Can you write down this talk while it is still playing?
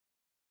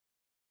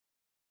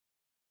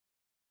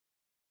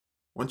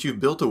Once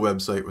you've built a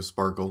website with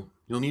Sparkle,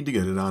 you'll need to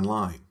get it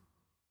online.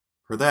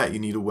 For that, you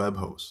need a web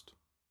host.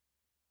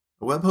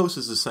 A web host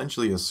is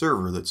essentially a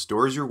server that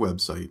stores your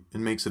website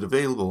and makes it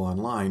available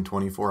online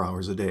 24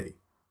 hours a day.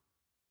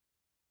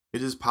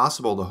 It is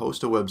possible to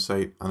host a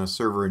website on a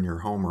server in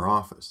your home or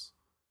office,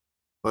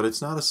 but it's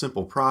not a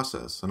simple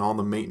process, and all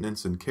the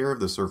maintenance and care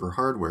of the server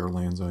hardware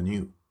lands on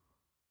you.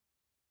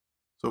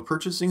 So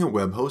purchasing a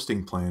web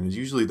hosting plan is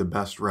usually the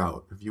best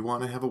route if you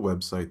want to have a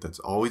website that's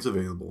always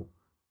available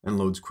and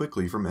loads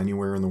quickly from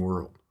anywhere in the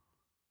world.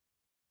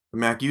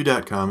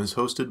 TheMacU.com is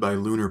hosted by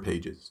Lunar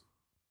Pages.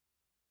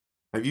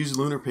 I've used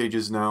Lunar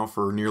Pages now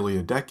for nearly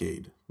a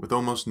decade, with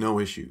almost no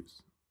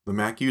issues.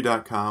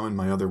 TheMacU.com and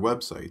my other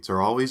websites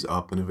are always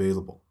up and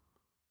available.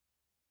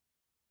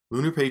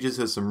 Lunar Pages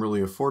has some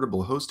really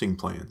affordable hosting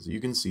plans that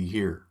you can see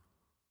here.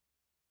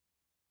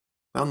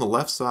 Down the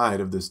left side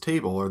of this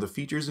table are the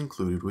features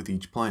included with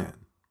each plan.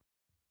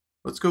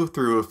 Let's go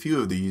through a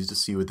few of these to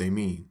see what they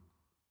mean.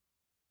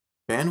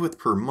 Bandwidth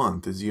per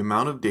month is the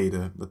amount of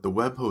data that the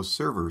web host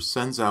server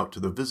sends out to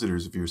the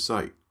visitors of your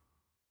site.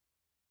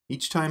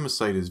 Each time a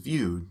site is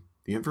viewed,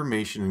 the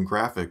information and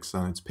graphics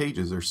on its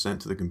pages are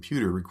sent to the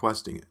computer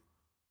requesting it.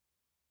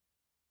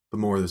 The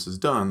more this is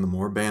done, the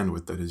more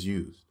bandwidth that is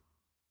used.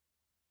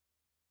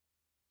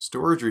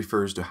 Storage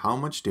refers to how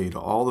much data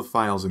all the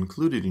files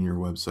included in your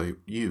website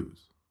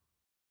use.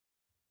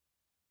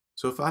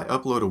 So if I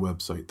upload a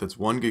website that's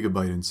 1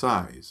 gigabyte in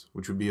size,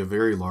 which would be a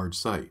very large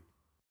site,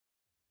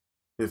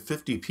 if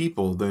 50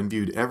 people then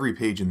viewed every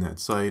page in that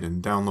site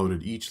and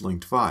downloaded each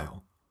linked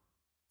file,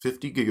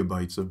 50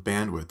 gigabytes of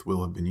bandwidth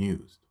will have been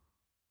used.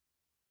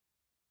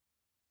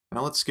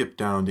 Now let's skip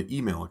down to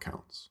email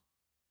accounts.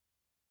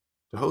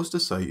 To host a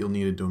site, you'll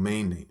need a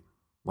domain name,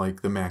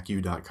 like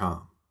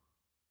themacu.com.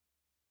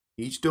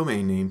 Each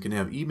domain name can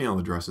have email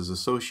addresses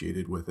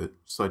associated with it,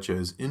 such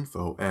as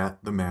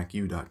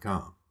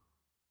info@themacu.com.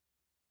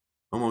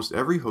 Almost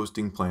every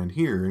hosting plan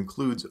here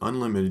includes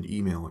unlimited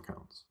email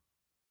accounts.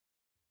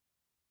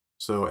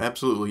 So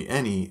absolutely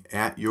any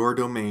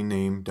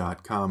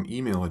 @yourdomainname.com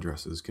email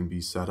addresses can be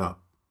set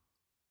up.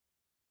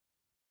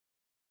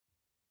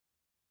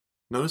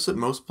 Notice that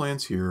most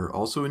plans here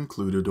also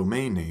include a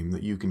domain name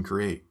that you can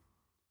create.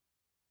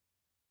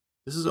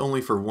 This is only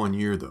for 1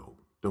 year though.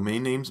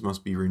 Domain names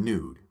must be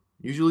renewed,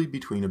 usually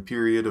between a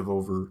period of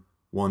over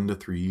 1 to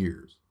 3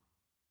 years.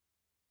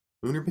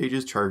 Lunar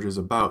Pages charges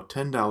about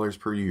 $10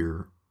 per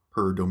year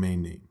per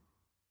domain name.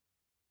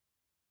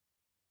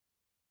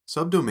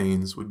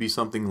 Subdomains would be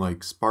something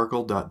like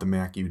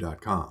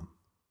sparkle.themacu.com.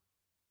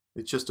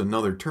 It's just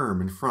another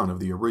term in front of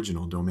the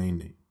original domain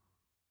name.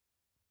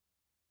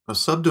 A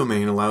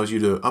subdomain allows you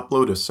to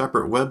upload a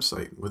separate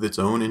website with its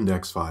own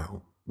index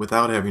file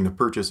without having to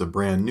purchase a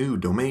brand new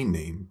domain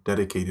name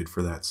dedicated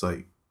for that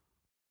site.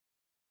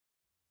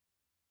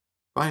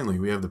 Finally,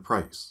 we have the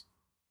price.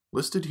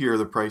 Listed here are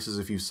the prices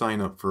if you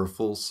sign up for a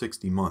full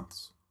 60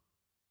 months.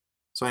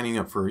 Signing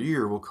up for a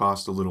year will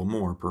cost a little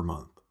more per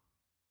month.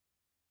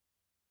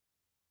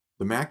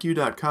 The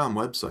Macu.com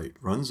website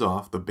runs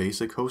off the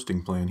basic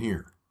hosting plan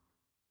here,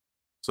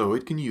 so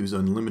it can use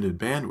unlimited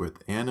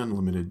bandwidth and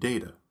unlimited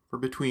data for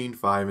between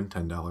 $5 and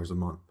 $10 a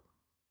month.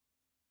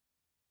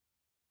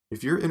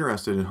 If you're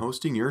interested in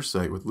hosting your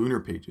site with Lunar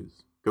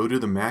Pages, go to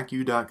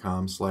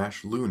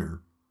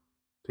themacu.com/lunar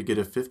to get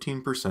a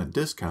 15%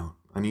 discount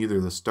on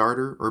either the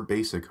starter or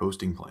basic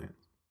hosting plan.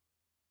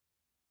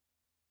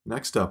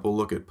 Next up, we'll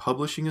look at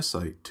publishing a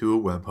site to a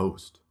web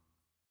host.